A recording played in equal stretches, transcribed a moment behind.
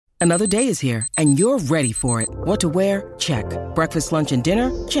Another day is here, and you're ready for it. What to wear? Check. Breakfast, lunch, and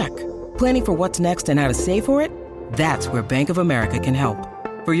dinner? Check. Planning for what's next and how to save for it? That's where Bank of America can help.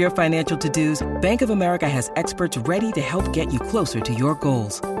 For your financial to-dos, Bank of America has experts ready to help get you closer to your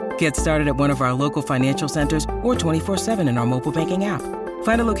goals. Get started at one of our local financial centers or 24/7 in our mobile banking app.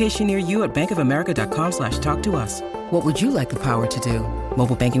 Find a location near you at bankofamerica.com/talktous. What would you like the power to do?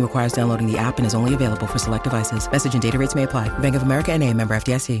 Mobile banking requires downloading the app and is only available for select devices. Message and data rates may apply. Bank of America N.A., member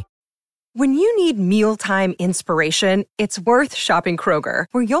FDIC. When you need mealtime inspiration, it's worth shopping Kroger,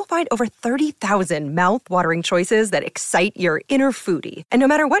 where you'll find over 30,000 mouth-watering choices that excite your inner foodie. And no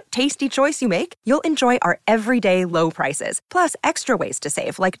matter what tasty choice you make, you'll enjoy our everyday low prices, plus extra ways to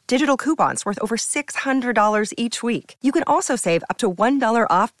save, like digital coupons worth over $600 each week. You can also save up to $1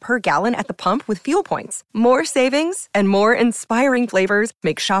 off per gallon at the pump with fuel points. More savings and more inspiring flavors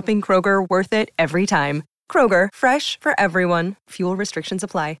make shopping Kroger worth it every time. Kroger, fresh for everyone. Fuel restrictions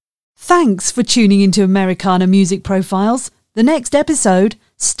apply. Thanks for tuning into Americana Music Profiles. The next episode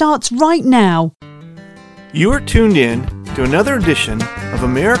starts right now. You are tuned in to another edition of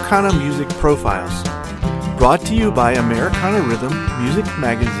Americana Music Profiles, brought to you by Americana Rhythm Music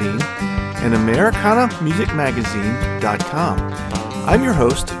Magazine and AmericanaMusicMagazine.com. I'm your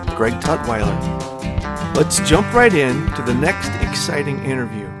host, Greg Tutwiler. Let's jump right in to the next exciting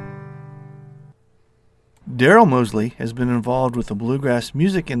interview. Daryl Mosley has been involved with the bluegrass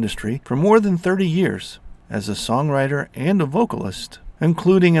music industry for more than 30 years as a songwriter and a vocalist,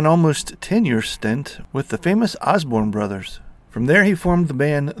 including an almost 10-year stint with the famous Osborne Brothers. From there, he formed the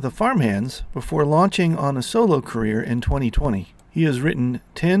band The Farmhands before launching on a solo career in 2020. He has written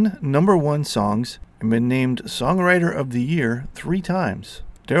 10 number-one songs and been named Songwriter of the Year 3 times.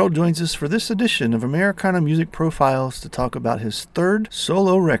 Daryl joins us for this edition of Americana Music Profiles to talk about his third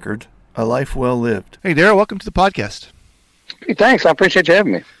solo record, A Life Well Lived. Hey, Daryl, welcome to the podcast. Hey, thanks. I appreciate you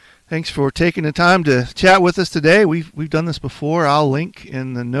having me. Thanks for taking the time to chat with us today. We've done this before. I'll link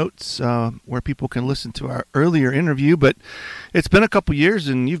in the notes where people can listen to our earlier interview, but it's been a couple years,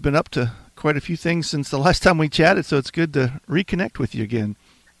 and you've been up to quite a few things since the last time we chatted, so it's good to reconnect with you again.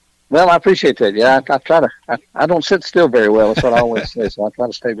 Well, I appreciate that. Yeah, I try to. I don't sit still very well. That's what I always say. So I try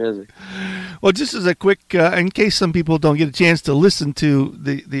to stay busy. Well, just as a quick, in case some people don't get a chance to listen to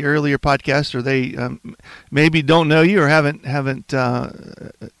the earlier podcast, or they maybe don't know you or haven't had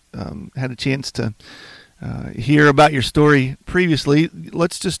a chance to hear about your story previously,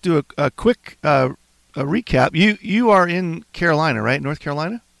 let's just do a quick recap. You are in Carolina, right? North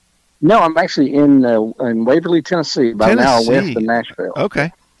Carolina? No, I'm actually in Waverly, Tennessee, about an hour west of Nashville.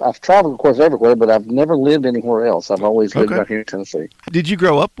 Okay. I've traveled, of course, everywhere, but I've never lived anywhere else. I've always lived out here in Tennessee. Did you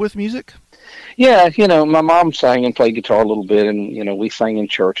grow up with music? Yeah, my mom sang and played guitar a little bit, and, we sang in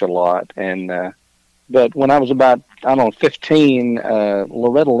church a lot. And but when I was about, 15,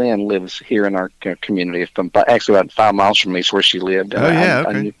 Loretta Lynn lives here in our community. It's actually about 5 miles from me is where she lived. Oh, yeah,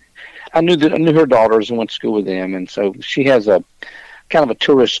 okay. I knew her daughters and went to school with them, and so she has a kind of a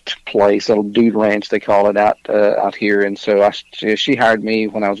tourist place, a little dude ranch they call it out here, and so she hired me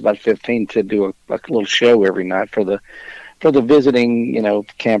when I was about 15 to do a little show every night for the visiting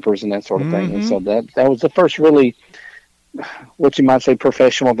campers and that sort of thing. And so that was the first really, what you might say,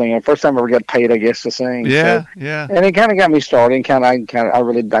 professional thing. The first time I ever got paid, I guess, to sing. Yeah, so, yeah. And it kind of got me started. I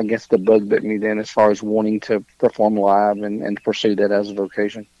guess the bug bit me then as far as wanting to perform live and to pursue that as a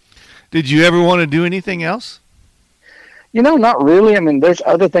vocation. Did you ever want to do anything else? Not really. I mean, there's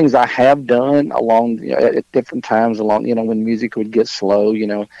other things I have done along at different times along, when music would get slow.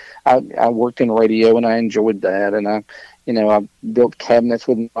 I worked in radio and I enjoyed that. And I built cabinets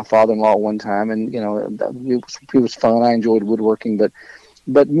with my father-in-law one time, and, it was fun. I enjoyed woodworking,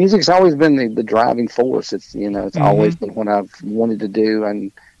 but music's always been the driving force. It's, it's always been what I've wanted to do.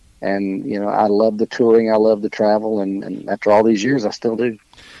 And I love the touring. I love the travel. And after all these years, I still do.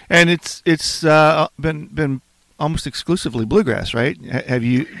 And it's been almost exclusively bluegrass, right? Have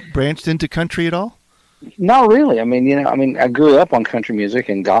you branched into country at all? Not really. I mean, I grew up on country music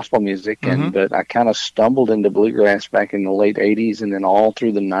and gospel music, but I kind of stumbled into bluegrass back in the late 80s, and then all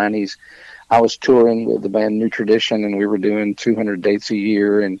through the 90s, I was touring with the band New Tradition, and we were doing 200 dates a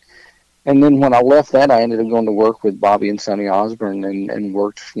year, and then when I left that, I ended up going to work with Bobby and Sonny Osborne and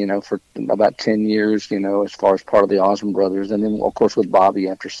worked, for about 10 years, as far as part of the Osborne Brothers. And then, of course, with Bobby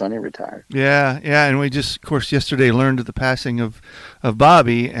after Sonny retired. Yeah. And we just, of course, yesterday learned of the passing of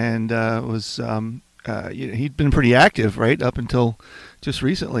Bobby, and he'd been pretty active, right, up until just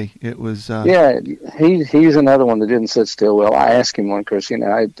recently. It was... Yeah, he's another one that didn't sit still well. I asked him one, because,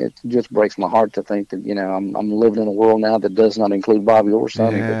 it just breaks my heart to think that, I'm living in a world now that does not include Bobby or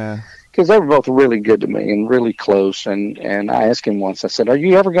Sonny. Yeah. But, because they were both really good to me and really close. And I asked him once, I said, "Are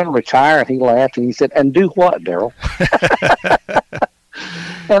you ever going to retire?" And he laughed and he said, "And do what, Daryl?"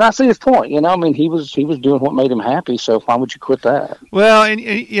 And I see his point. I mean, he was doing what made him happy. So why would you quit that? Well,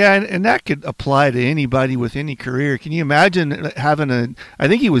 and that could apply to anybody with any career. Can you imagine having I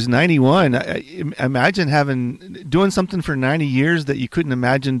think he was 91. Imagine doing something for 90 years that you couldn't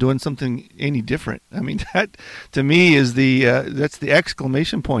imagine doing something any different. I mean, that to me is that's the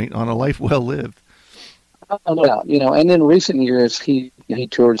exclamation point on a life well lived. Yeah, and in recent years, he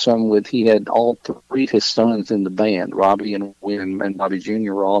toured some he had all three of his sons in the band. Robbie and Win and Bobby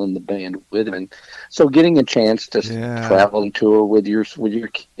Jr. were all in the band with him. And so getting a chance to travel and tour with your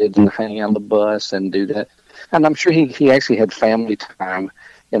kids and hang on the bus and do that. And I'm sure he actually had family time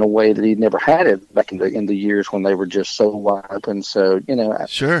in a way that he'd never had it back in the years when they were just so wide open. So,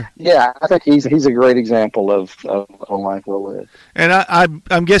 Sure. Yeah, I think he's a great example of a life well lived. And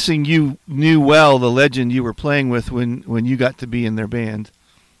I'm guessing you knew well the legend you were playing with when you got to be in their band.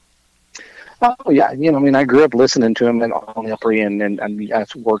 Oh yeah, I grew up listening to him on the Opry, and I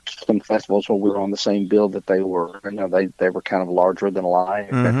worked some festivals where we were on the same bill that they were. They were kind of larger than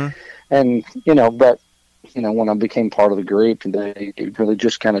life, and but when I became part of the group, they really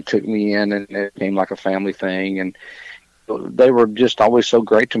just kind of took me in, and it became like a family thing. And they were just always so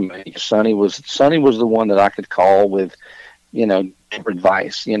great to me. Sonny was the one that I could call with,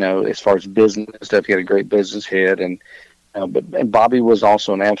 advice, as far as business stuff. He had a great business head, and Bobby was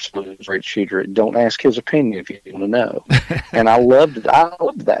also an absolute great shooter. Don't ask his opinion if you want to know. And I loved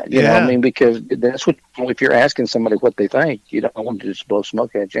that. You know what I mean? Because that's what, if you're asking somebody what they think, you don't want to just blow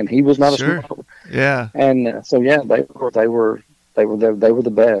smoke at you. And he was not a smoker. Yeah. And they were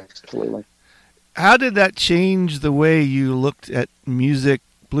the best. Absolutely. How did that change the way you looked at music,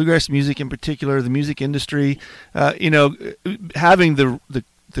 bluegrass music in particular, the music industry? Having the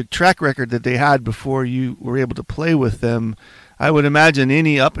track record that they had before you were able to play with them, I would imagine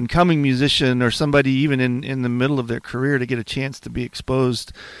any up-and-coming musician or somebody even in the middle of their career to get a chance to be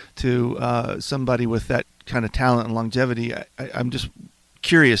exposed to somebody with that kind of talent and longevity. I'm just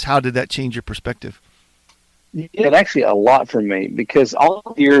curious, how did that change your perspective? It actually a lot for me, because all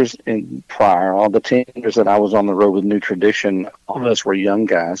the years prior, all the 10 years that I was on the road with New Tradition, all of us were young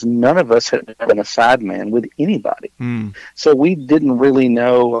guys. None of us had been a sideman with anybody. So we didn't really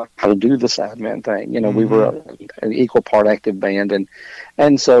know how to do the sideman thing. We were an equal part active band.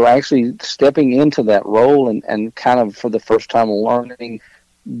 And so actually stepping into that role and kind of for the first time learning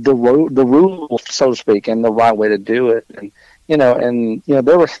the rules, so to speak, and the right way to do it. And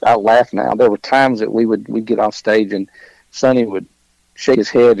I laugh now. There were times that we'd get off stage and Sonny would shake his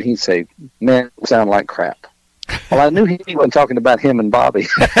head and he'd say, "Man, it sound like crap." Well, I knew he wasn't talking about him and Bobby.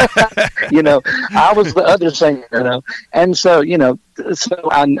 I was the other singer, and so, so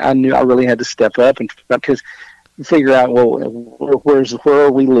I knew I really had to step up because figure out, well, where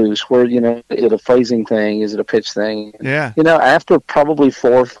are we loose? Where, is it a phrasing thing? Is it a pitch thing? Yeah. After probably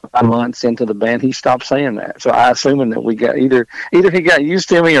 4 or 5 months into the band, he stopped saying that. So I assuming that we got either he got used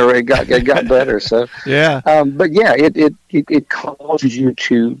to me or it got better. So yeah. But yeah, it causes you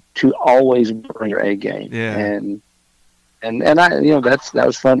to always bring your A game. Yeah. And I, that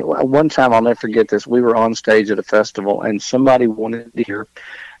was fun. One time I'll never forget this. We were on stage at a festival and somebody wanted to hear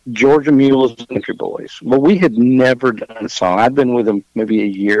Georgia Mule's Country Boys. Well, we had never done a song. I'd been with them maybe a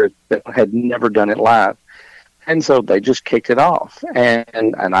year, but had never done it live. And so they just kicked it off.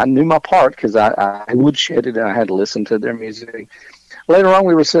 And I knew my part because I would shed it and I had to listen to their music. Later on,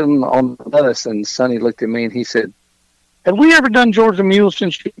 we were sitting on the bus and Sonny looked at me and he said, "Have we ever done Georgia Mule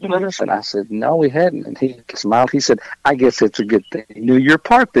since you've been with us?" And I said, "No, we hadn't." And he smiled. He said, "I guess it's a good thing. You knew your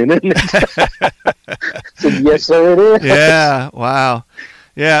part then, isn't it?" I said, "Yes, sir, it is." Yeah, wow.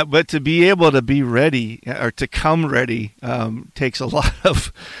 Yeah, but to be able to be ready or to come ready takes a lot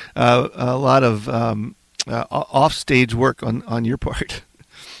of offstage work on your part.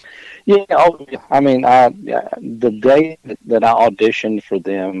 Yeah, I mean, the day that I auditioned for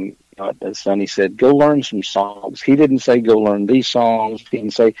them, Sonny said, "Go learn some songs." He didn't say, "Go learn these songs." He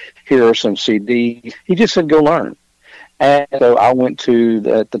didn't say, "Here are some CDs." He just said, "Go learn." And so I went to,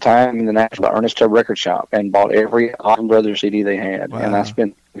 at the time, in the Nashville Ernest Tubb record shop and bought every Alton Brothers CD they had. Wow. And I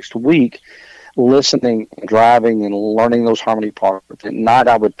spent the next week listening, driving, and learning those harmony parts. At night,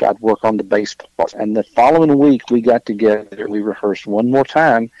 I'd work on the bass parts. And the following week, we got together. We rehearsed one more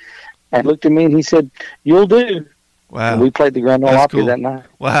time. And looked at me and he said, "You'll do." Wow. And we played the Grand Ole Opry that night.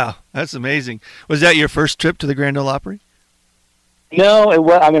 Wow, that's amazing. Was that your first trip to the Grand Ole Opry? No, it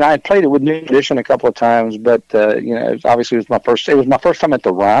was. I mean, I had played it with New Tradition a couple of times, but obviously it was my first. It was my first time at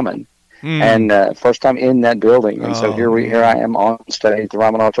the Ryman, and first time in that building. And so here I am on stage at the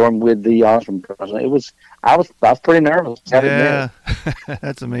Ryman Auditorium with the Osborne Brothers. I was pretty nervous. Yeah,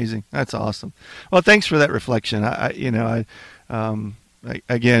 that's amazing. That's awesome. Well, thanks for that reflection.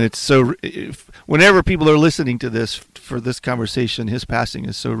 Again, it's whenever people are listening to this for this conversation, his passing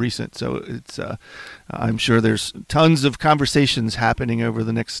is so recent. So it's I'm sure there's tons of conversations happening over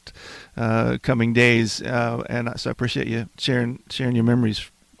the next coming days, and so I appreciate you sharing your memories.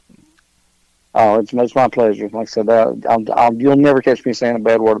 Oh, it's my pleasure. Like I said, you'll never catch me saying a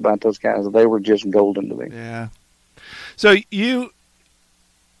bad word about those guys. They were just golden to me. Yeah. So you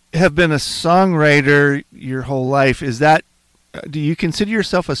have been a songwriter your whole life. Do you consider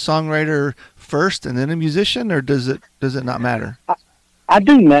yourself a songwriter first and then a musician, or does it not matter? I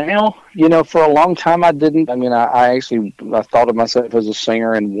do now. For a long time I didn't. I mean, I thought of myself as a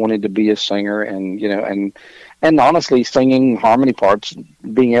singer and wanted to be a singer, and honestly, singing harmony parts,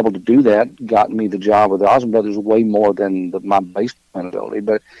 being able to do that, got me the job with the Osborne Brothers way more than my bass playing ability.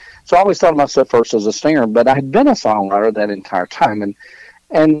 But so I always thought of myself first as a singer, but I had been a songwriter that entire time,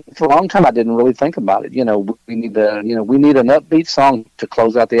 and for a long time, I didn't really think about it. We need an upbeat song to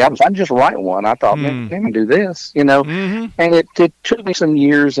close out the album. So I'd just write one. I thought, man, I can do this, Mm-hmm. And it took me some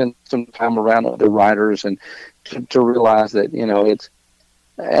years and some time around other writers and to realize that, it's,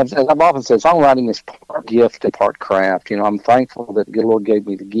 as I've often said, songwriting is part gift and part craft. I'm thankful that the Lord gave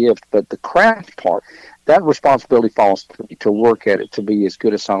me the gift, but the craft part, that responsibility falls to me to work at it, to be as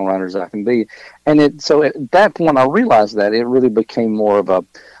good a songwriter as I can be. And so at that point, I realized that it really became more of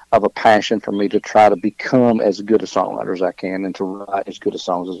a passion for me to try to become as good a songwriter as I can and to write as good a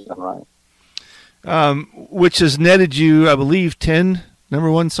songs as I write. Which has netted you, I believe, 10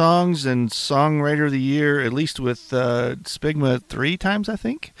 #1 songs and Songwriter of the Year, at least with Spigma 3 times, I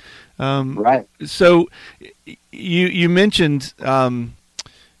think. Right. So you mentioned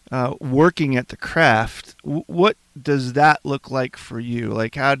working at the craft. What does that look like for you?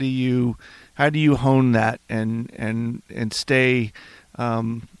 Like, how do you hone that and stay,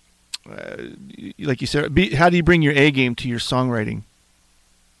 like you said, how do you bring your A game to your songwriting?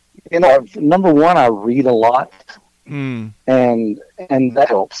 Number one, I read a lot, and that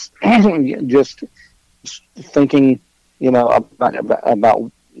helps. Just thinking,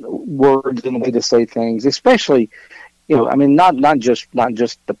 about words and the way to say things, especially. I mean, not just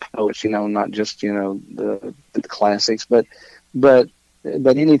the poets, not just the classics, but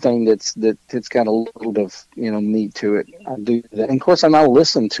anything that's got a little bit of meat to it. I do that, and of course, I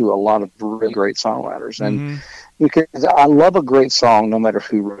listen to a lot of really great songwriters, and because I love a great song, no matter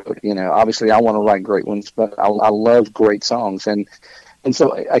who wrote it. Obviously, I want to write great ones, but I love great songs, and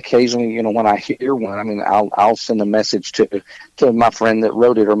so occasionally, when I hear one, I mean, I'll send a message to my friend that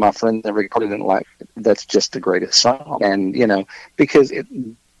wrote it or my friend that recorded it, like, that's just the greatest song. And, because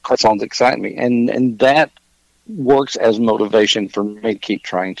songs excite me. And that works as motivation for me to keep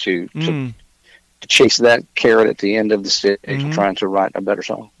trying to chase that carrot at the end of the stick, trying to write a better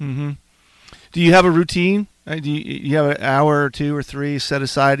song. Mm-hmm. Do you have a routine? Do you have an hour or 2 or 3 set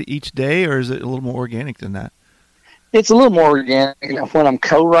aside each day, or is it a little more organic than that? It's a little more organic. When I'm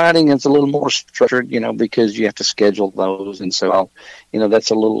co-writing, it's a little more structured, because you have to schedule those, and so that's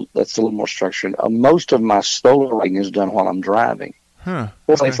a little more structured. Most of my solo writing is done while I'm driving.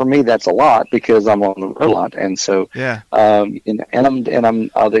 Fortunately for me, that's a lot because I'm on the road a lot, and so and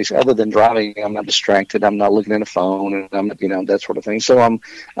I'm other than driving, I'm not distracted. I'm not looking at a phone, and I'm that sort of thing. So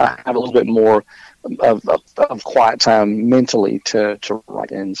I have a little bit more of quiet time mentally to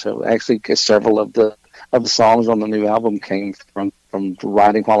write, and so actually several of the songs on the new album came from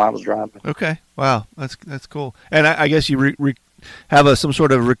writing while I was driving. Okay, wow, that's cool. And I guess you have some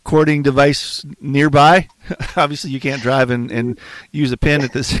sort of recording device nearby. Obviously, you can't drive and use a pen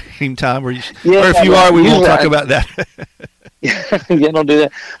at the same time, or if you are, we won't talk about that. Don't do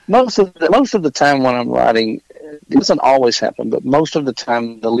that. Most of the time when I'm writing, it doesn't always happen, but most of the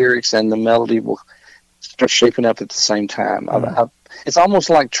time the lyrics and the melody will start shaping up at the same time. It's almost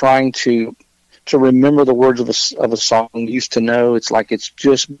like trying to remember the words of a song you used to know. It's like it's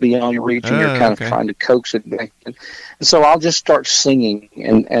just beyond your reach, and you're kind of trying to coax it back. And so I'll just start singing,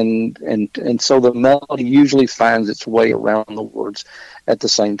 and so the melody usually finds its way around the words at the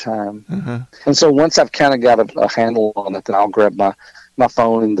same time. And so once I've kind of got a handle on it, then I'll grab my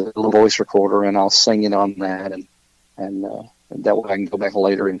phone and the little voice recorder, and I'll sing it on that, and that way I can go back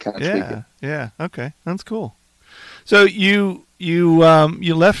later and kind of tweak it. Yeah, okay, that's cool. So you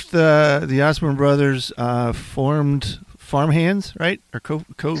left the Osborne Brothers, formed Farmhands, right? Or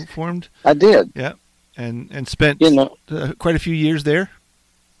co-formed? I did. Yeah, and spent quite a few years there.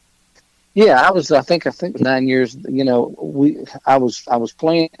 Yeah, I think 9 years. I was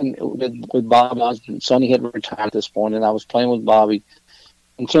playing with Bob Osborne. Sonny had retired at this point, and I was playing with Bobby.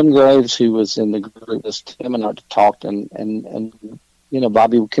 And Tim Graves, who was in the group, was Tim and I talked, and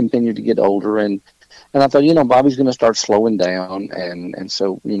Bobby would continue to get older, and I thought, Bobby's going to start slowing down, and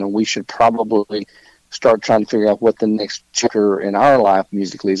so we should probably start trying to figure out what the next chapter in our life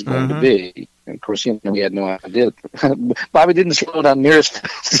musically is going to be. And of course, we had no idea. Bobby didn't slow down near as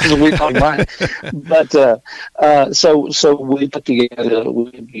fast as we thought he might. But so we put together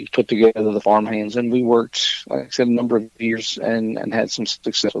the Farmhands, and we worked, like I said, a number of years and had some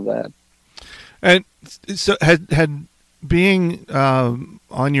success with that. And so had being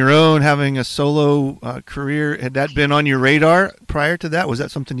on your own, having a solo career, had that been on your radar prior to that? Was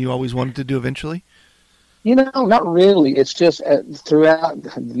that something you always wanted to do eventually? Not really. It's just throughout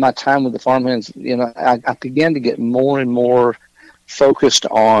my time with the Farmhands, I began to get more and more focused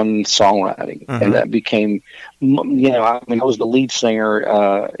on songwriting, and that became, I was the lead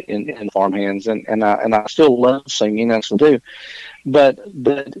singer in the Farmhands, and I still love singing, I still do. But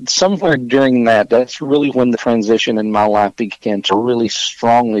somewhere during that's really when the transition in my life began to really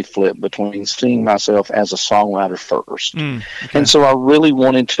strongly flip between seeing myself as a songwriter first. Okay. And so I really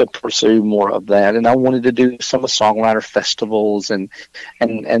wanted to pursue more of that. And I wanted to do some of songwriter festivals and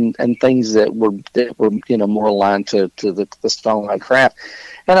things that were, more aligned to the songwriting craft.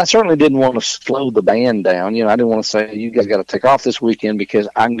 And I certainly didn't want to slow the band down. I didn't want to say, you guys got to take off this weekend because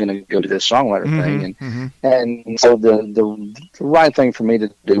I'm going to go to this songwriter thing. And so the right thing for me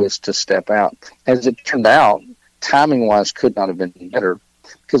to do is to step out. As it turned out, timing-wise, could not have been better,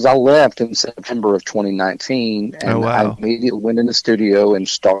 because I left in September of 2019, and I immediately went in the studio and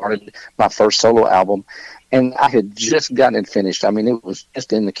started my first solo album. And I had just gotten it finished. I mean, it was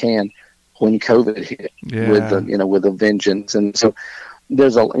just in the can when COVID hit with a vengeance. And so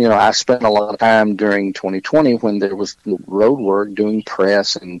I spent a lot of time during 2020 when there was road work, doing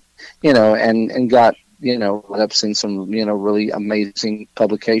press, and got up seeing some really amazing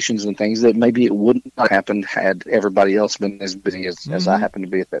publications and things that maybe it wouldn't have happened had everybody else been as busy as I happened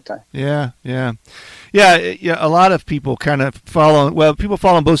to be at that time. Yeah. A lot of people kind of people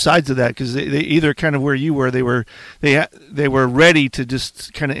fall on both sides of that, because they either kind of where you were, they were ready to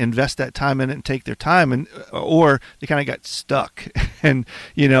just kind of invest that time in it and take their time, or they kind of got stuck and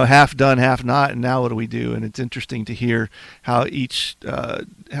half done, half not, and now what do we do? And it's interesting to hear how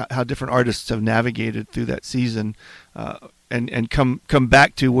how different artists have navigated through that season, and come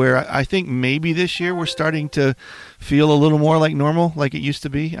back to where I think maybe this year we're starting to feel a little more like normal, like it used to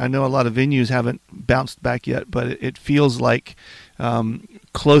be. I know a lot of venues haven't bounced back yet, but it feels like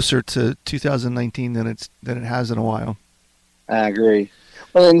closer to 2019 than it has in a while. I agree.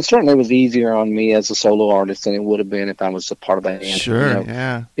 Well, and certainly it was easier on me as a solo artist than it would have been if I was a part of a band. Sure,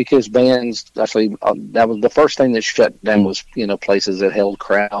 yeah. Because bands, actually, that was the first thing that shut down was, places that held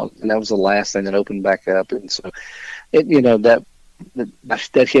crowds, and that was the last thing that opened back up. And so, that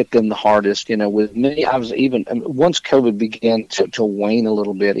hit them the hardest. With me, I was even, once COVID began to wane a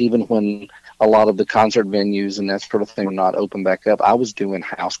little bit, even when a lot of the concert venues and that sort of thing were not open back up, I was doing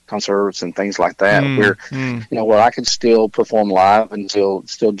house concerts and things like that, where I could still perform live and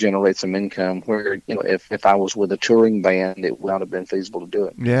still generate some income, where, if I was with a touring band, it would not have been feasible to do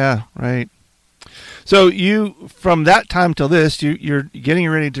it. Yeah, right. So you, from that time till this, you're getting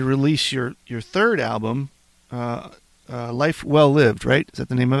ready to release your third album, Life Well Lived, right? Is that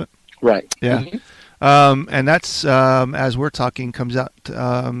the name of it? Right. Yeah. And that's, as we're talking, comes out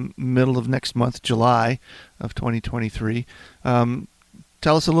middle of next month, July of 2023.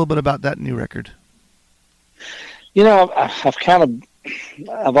 Tell us a little bit about that new record.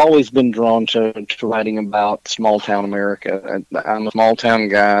 I've always been drawn to writing about small town America. I'm a small town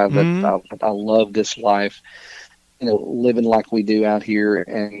guy that I love this life, living like we do out here,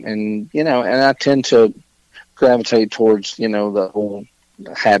 and I tend to gravitate towards the old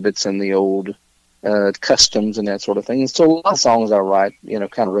habits and the old customs and that sort of thing. And so a lot of songs I write,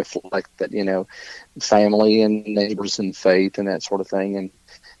 kind of reflect that, family and neighbors and faith and that sort of thing.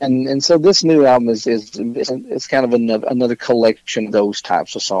 And so this new album is kind of another collection of those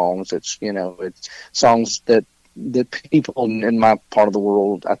types of songs. It's songs that people in my part of the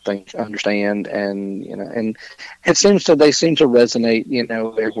world, I think, understand, and they seem to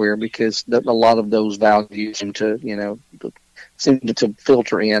resonate, everywhere, because a lot of those values seem to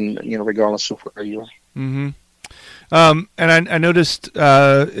filter in, regardless of where you are. Mm-hmm. And I noticed,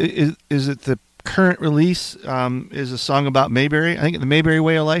 is it the current release is a song about Mayberry. I think the Mayberry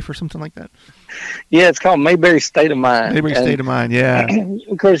Way of Life or something like that. Yeah, it's called Mayberry State of Mind. Mayberry State of Mind, yeah.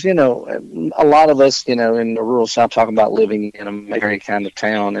 Because, a lot of us, in the rural South talk about living in a Mayberry kind of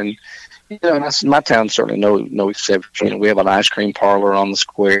town. And, my town's certainly no exception. We have an ice cream parlor on the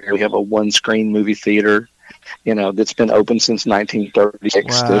square. We have a one-screen movie theater, that's been open since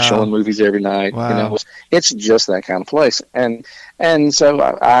 1936. Wow. They're showing movies every night. Wow. It's just that kind of place. And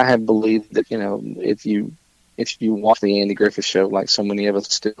so I have believed that, if you watch the Andy Griffith Show, like so many of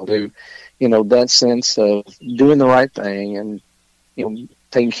us still do, that sense of doing the right thing and,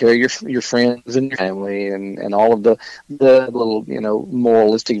 taking care of your friends and your family and all of the little,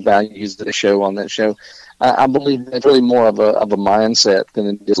 moralistic values that they show on that show. I believe it's really more of a mindset than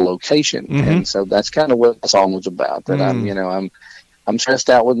it is a location. Mm-hmm. And so that's kind of what the song was about, that I'm stressed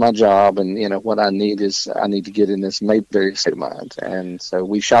out with my job, and what I need to get in this Mayberry state of mind. And so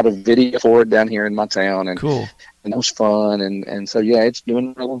we shot a video for it down here in my town, and cool. And it was fun, and so yeah, it's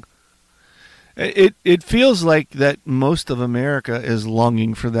doing well. It feels like that most of America is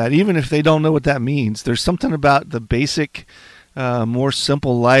longing for that, even if they don't know what that means. There's something about the basic, more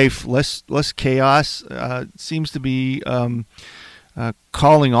simple life, less chaos, seems to be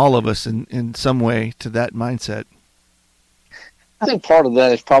calling all of us in some way to that mindset. I think part of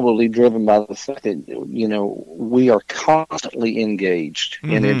that is probably driven by the fact that we are constantly engaged,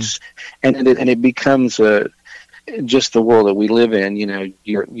 mm-hmm. and it becomes just the world that we live in.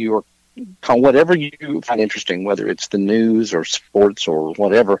 You're whatever you find interesting, whether it's the news or sports or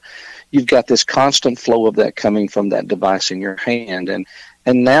whatever, you've got this constant flow of that coming from that device in your hand. And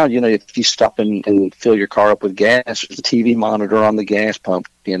now, if you stop and fill your car up with gas, there's a TV monitor on the gas pump,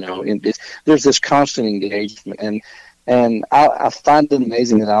 there's this constant engagement. And I find it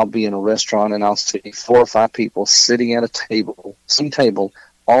amazing that I'll be in a restaurant and I'll see 4 or 5 people sitting at some table,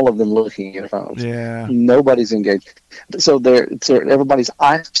 all of them looking at their phones. Yeah. Nobody's engaged. So everybody's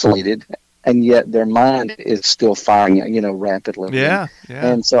isolated, and yet their mind is still firing, rapidly. Yeah.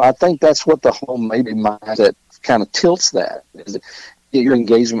 And so I think that's what the whole maybe mindset kind of tilts that. Is that your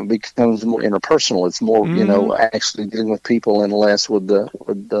engagement becomes more interpersonal. It's more, actually dealing with people and less with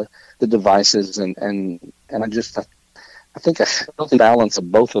the devices. And I think a healthy balance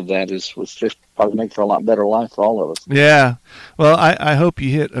of both of that was just probably make for a lot better life for all of us. Yeah. Well, I hope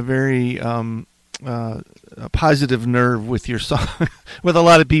you hit a very a positive nerve with your song, with a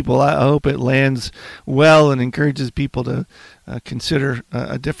lot of people. I hope it lands well and encourages people to consider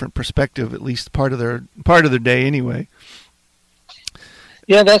a different perspective, at least part of their day anyway.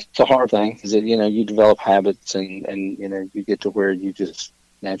 Yeah, that's the hard thing, is that, you develop habits and you get to where you just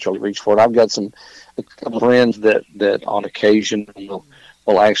naturally reach for it. I've got a couple of friends that on occasion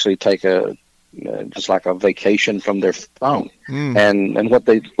will actually take just like a vacation from their phone. And what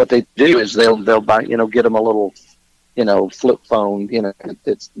they do is they'll buy, get them a little, flip phone,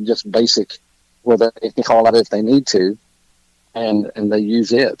 it's just basic, where they can call out if they need to, and they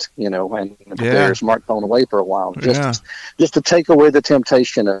use it, and put their smartphone away for a while, just to take away the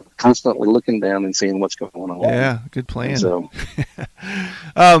temptation of constantly looking down and seeing what's going on. Yeah, good plan. So,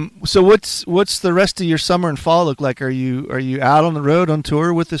 so what's the rest of your summer and fall look like? Are you out on the road on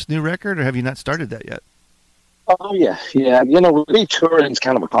tour with this new record, or have you not started that yet? Oh yeah. Touring is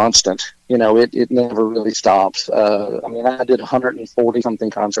kind of a constant. It never really stops. I did 140 something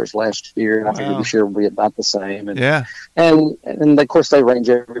concerts last year, and I figured this year will be about the same. And of course they range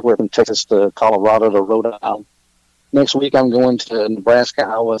everywhere from Texas to Colorado to Rhode Island. Next week I'm going to Nebraska,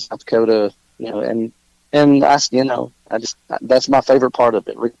 Iowa, South Dakota. And that's my favorite part of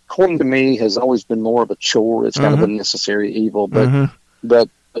it. Recording to me has always been more of a chore. It's kind of a necessary evil, but it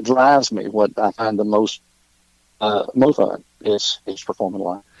drives me. What I find the most fun is performing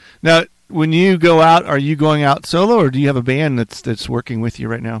live. Now, when you go out, are you going out solo, or do you have a band that's working with you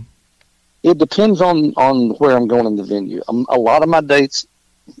right now? It depends on where I'm going in the venue. A lot of my dates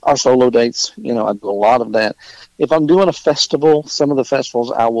are solo dates. I do a lot of that. If I'm doing a festival, some of the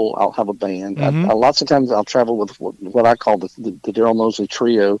festivals I'll have a band. Lots of times I'll travel with what I call the Daryl Mosley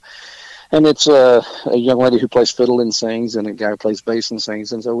trio. And it's a young lady who plays fiddle and sings, and a guy who plays bass and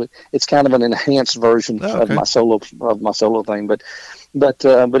sings, and so it's kind of an enhanced version of my solo thing. But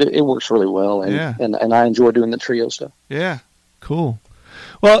it works really well, and I enjoy doing the trio stuff. Yeah, cool.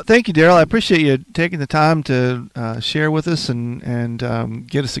 Well, thank you, Daryl. I appreciate you taking the time to share with us and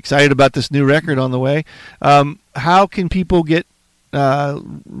get us excited about this new record on the way. How can people get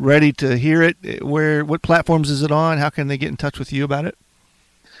ready to hear it? What platforms is it on? How can they get in touch with you about it?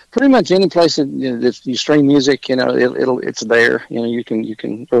 pretty much any place that you stream music, it's there. You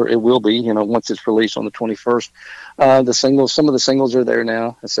can, or it will be, once it's released on the 21st. Some of the singles are there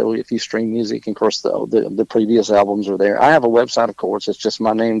now. So if you stream music, and of course the previous albums are there. I have a website, of course. It's just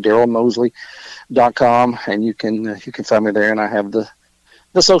my name, DarylMosley.com, and you can find me there. And I have the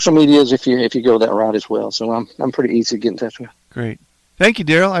social medias if you go that route as well. So I'm pretty easy to get in touch with. Great. Thank you,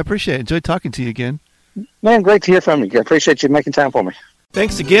 Daryl. I appreciate it. Enjoyed talking to you again. Man, great to hear from you. I appreciate you making time for me.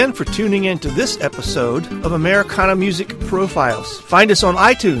 Thanks again for tuning in to this episode of Americana Music Profiles. Find us on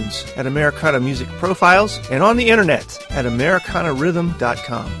iTunes at Americana Music Profiles and on the internet at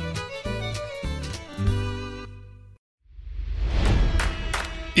AmericanaRhythm.com.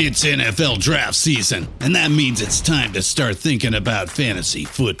 It's NFL draft season, and that means it's time to start thinking about fantasy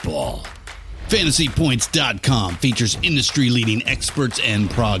football. FantasyPoints.com features industry-leading experts and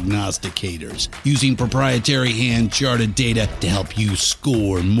prognosticators using proprietary hand-charted data to help you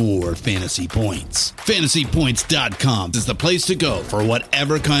score more fantasy points. FantasyPoints.com is the place to go for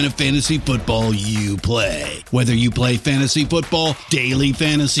whatever kind of fantasy football you play. Whether you play fantasy football, daily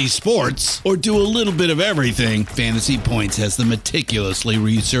fantasy sports, or do a little bit of everything, Fantasy Points has the meticulously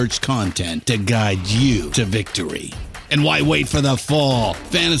researched content to guide you to victory. And why wait for the fall?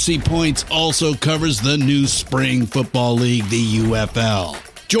 Fantasy Points also covers the new spring football league, the UFL.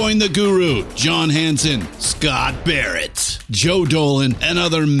 Join the guru, John Hansen, Scott Barrett, Joe Dolan, and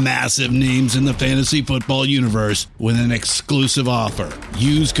other massive names in the fantasy football universe with an exclusive offer.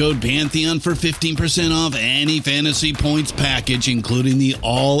 Use code Pantheon for 15% off any Fantasy Points package, including the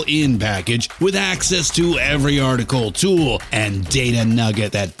all-in package, with access to every article, tool, and data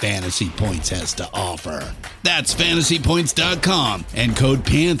nugget that Fantasy Points has to offer. That's FantasyPoints.com and code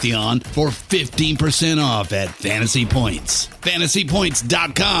Pantheon for 15% off at Fantasy Points.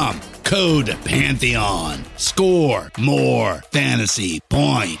 FantasyPoints.com. Code Pantheon. Score more fantasy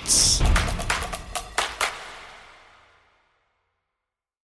points.